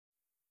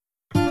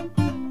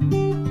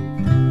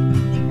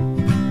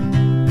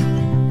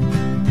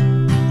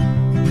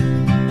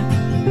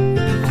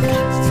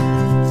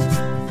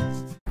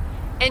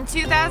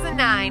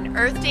1999,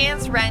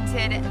 EarthDance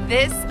rented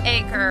this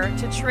acre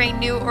to train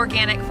new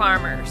organic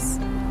farmers.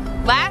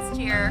 Last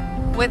year,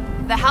 with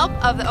the help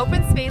of the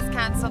Open Space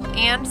Council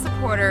and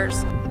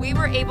supporters, we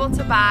were able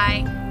to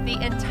buy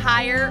the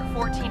entire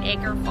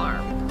 14-acre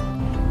farm.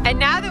 And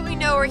now that we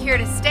know we're here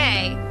to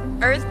stay,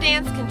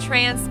 EarthDance can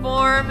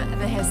transform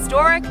the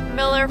historic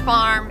Mueller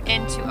Farm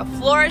into a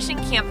flourishing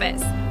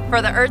campus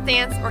for the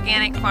EarthDance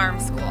Organic Farm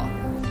School.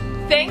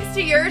 Thanks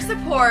to your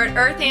support,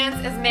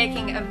 EarthDance is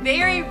making a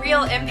very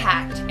real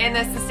impact in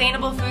the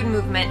sustainable food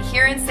movement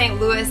here in St.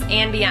 Louis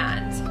and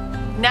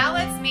beyond. Now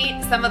let's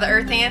meet some of the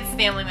EarthDance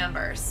family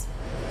members.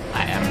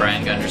 I am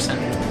Brian Gunderson.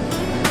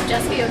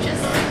 Jessica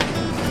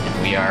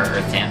Oches. We are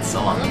EarthDance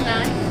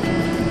alumni.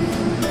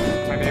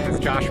 My name is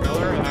Josh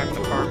Miller and I'm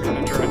the farm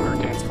manager at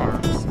EarthDance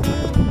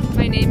Farms.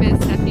 My name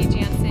is Stephanie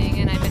Jansing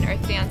and I'm an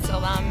EarthDance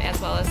alum as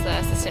well as the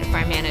assistant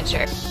farm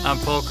manager. I'm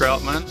Paul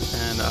Krautman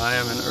and I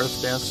am an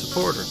EarthDance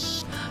supporter.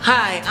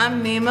 Hi,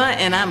 I'm Nima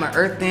and I'm an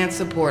EarthDance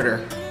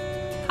supporter.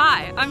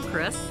 Hi, I'm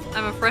Chris.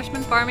 I'm a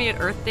freshman farmie at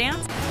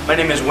EarthDance. My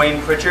name is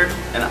Wayne Pritchard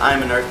and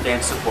I'm an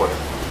EarthDance supporter.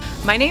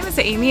 My name is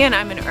Amy and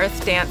I'm an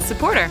EarthDance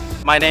supporter.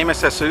 My name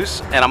is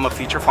Jesus and I'm a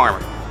feature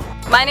farmer.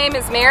 My name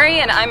is Mary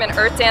and I'm an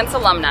EarthDance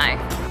alumni.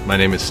 My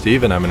name is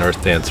Steve and I'm an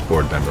EarthDance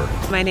board member.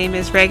 My name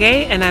is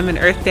Reggae and I'm an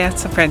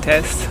EarthDance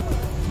apprentice.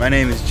 My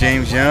name is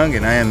James Young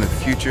and I am a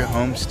future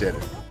homesteader.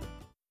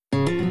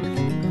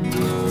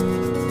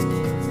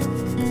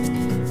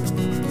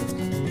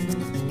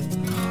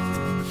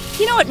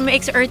 You know what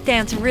makes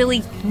EarthDance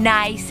really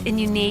nice and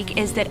unique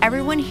is that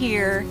everyone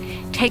here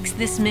takes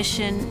this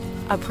mission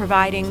of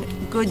providing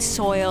good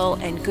soil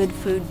and good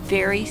food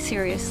very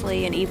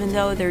seriously, and even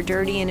though they're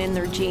dirty and in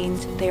their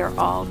genes, they are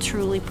all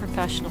truly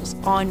professionals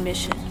on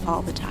mission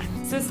all the time.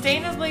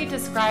 Sustainably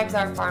describes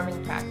our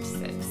farming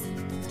practices.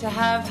 To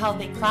have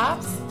healthy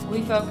crops,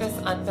 we focus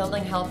on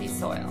building healthy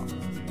soil.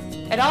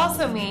 It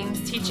also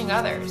means teaching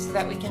others so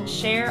that we can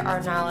share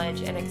our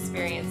knowledge and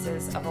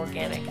experiences of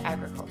organic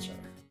agriculture.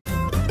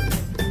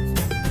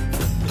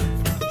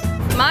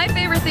 My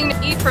favorite thing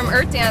to eat from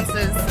EarthDance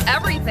is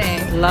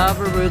everything. Love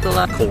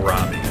arugula.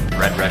 Kohlrabi.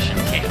 Red Russian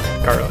cake.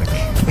 Garlic.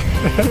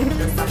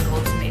 The sun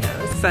gold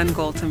tomatoes. Sun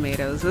gold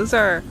tomatoes. Those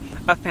are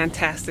a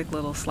fantastic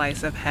little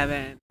slice of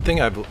heaven. The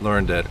thing I've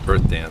learned at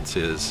EarthDance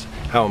is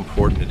how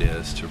important it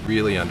is to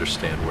really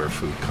understand where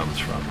food comes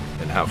from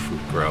and how food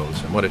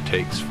grows and what it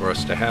takes for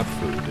us to have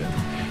food.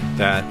 And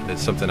that is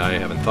something I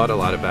haven't thought a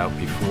lot about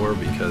before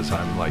because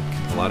I'm like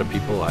a lot of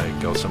people. I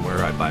go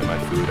somewhere, I buy my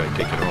food, I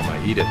take it home,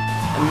 I eat it.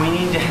 And we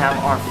need to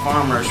have our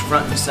farmers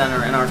front and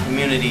center in our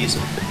communities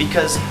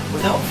because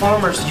without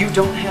farmers, you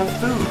don't have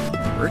food.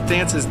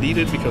 EarthDance is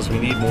needed because we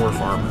need more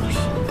farmers.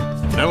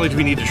 Not only do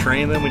we need to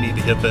train them, we need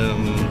to get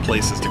them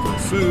places to grow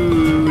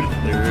food.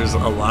 There's a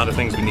lot of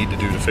things we need to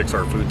do to fix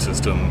our food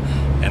system,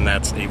 and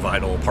that's a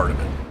vital part of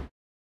it.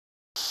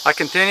 I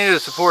continue to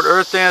support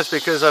EarthDance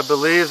because I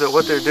believe that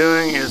what they're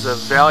doing is a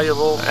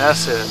valuable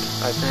asset.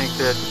 I think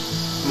that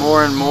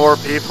more and more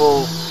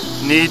people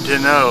need to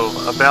know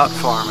about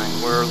farming.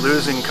 We're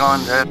losing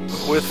contact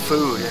with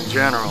food in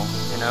general.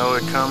 You know,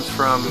 it comes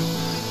from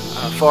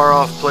far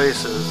off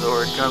places,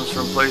 or it comes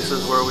from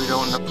places where we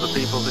don't know the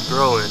people that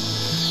grow it.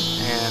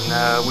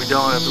 And we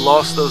don't have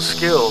lost those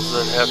skills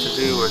that have to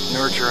do with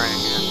nurturing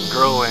and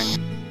growing.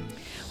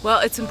 Well,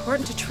 it's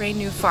important to train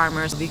new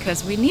farmers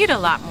because we need a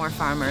lot more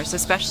farmers,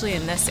 especially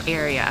in this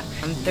area.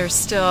 There's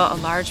still a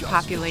large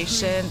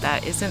population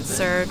that isn't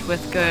served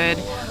with good,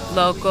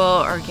 local,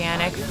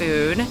 organic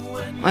food.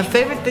 My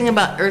favorite thing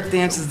about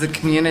EarthDance is the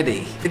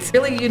community. It's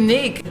really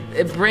unique.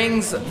 It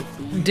brings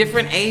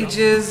different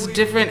ages,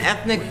 different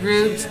ethnic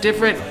groups,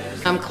 different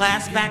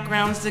class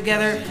backgrounds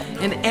together,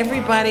 and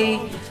everybody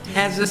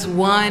has this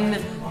one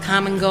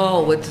common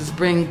goal, which is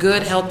bring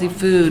good, healthy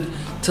food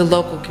to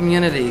local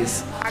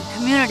communities. Our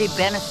community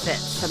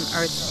benefits from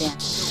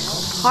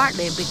EarthDance,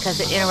 partly because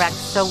it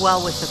interacts so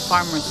well with the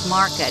farmers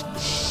market.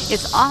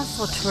 It's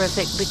also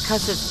terrific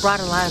because it's brought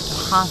a lot of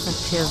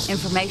positive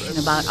information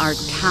about our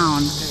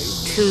town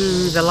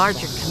to the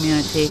larger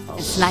community.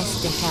 It's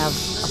nice to have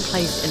a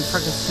place in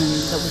Ferguson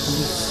that we can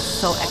be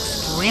so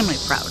extremely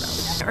proud of.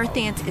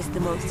 EarthDance is the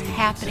most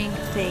happening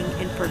thing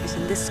in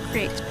Ferguson. This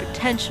creates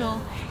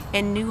potential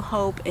and new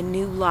hope and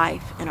new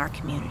life in our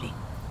community.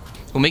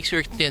 What makes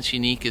EarthDance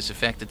unique is the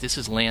fact that this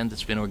is land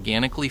that's been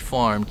organically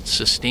farmed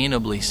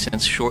sustainably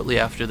since shortly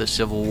after the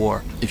Civil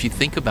War. If you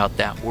think about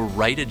that, we're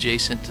right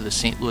adjacent to the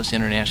St. Louis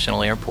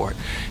International Airport,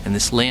 and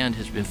this land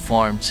has been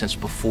farmed since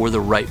before the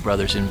Wright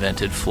brothers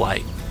invented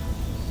flight.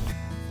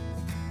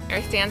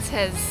 EarthDance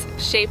has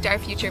shaped our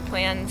future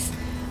plans.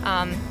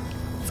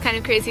 It's kind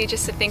of crazy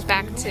just to think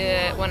back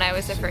to when I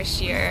was a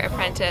first-year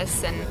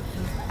apprentice, and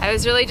I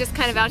was really just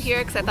kind of out here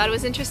because I thought it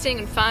was interesting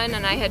and fun,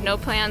 and I had no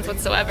plans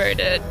whatsoever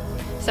to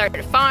start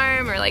a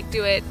farm or like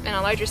do it in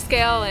a larger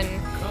scale, and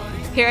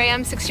here I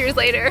am 6 years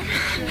later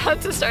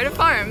about to start a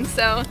farm.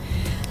 So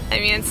I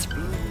mean, it's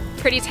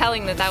pretty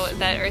telling that that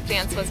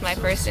EarthDance was my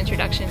first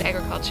introduction to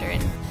agriculture,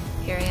 and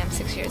here I am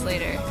 6 years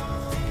later,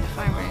 a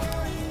farmer.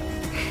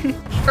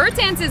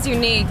 EarthDance is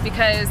unique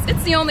because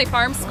it's the only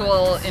farm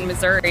school in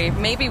Missouri,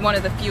 maybe one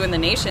of the few in the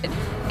nation.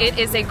 It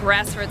is a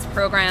grassroots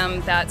program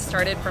that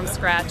started from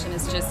scratch and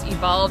has just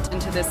evolved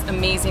into this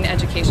amazing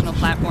educational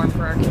platform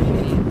for our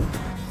community.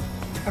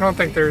 I don't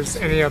think there's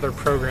any other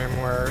program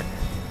where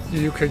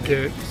you could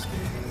get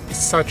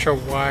such a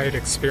wide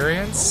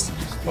experience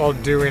while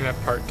doing it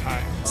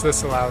part-time. So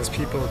this allows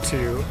people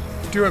to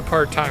do it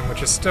part-time,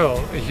 which is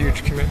still a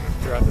huge commitment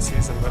throughout the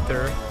season, but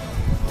they're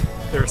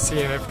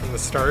seeing it from the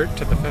start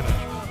to the finish.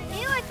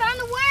 Ew, I found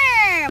a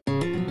worm!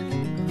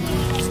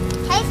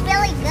 Tastes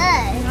really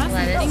good. Awesome.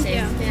 Thank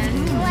you.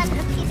 Want a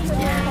piece of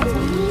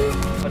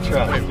worm? That's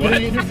right. What are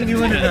you interested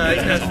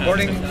in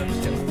sporting?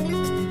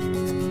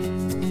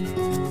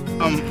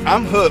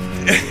 I'm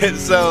hooked.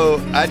 So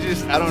I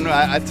don't know.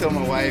 I tell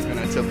my wife and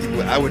I tell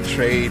people I would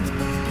trade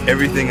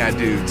everything I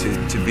do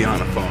to be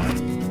on a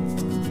farm.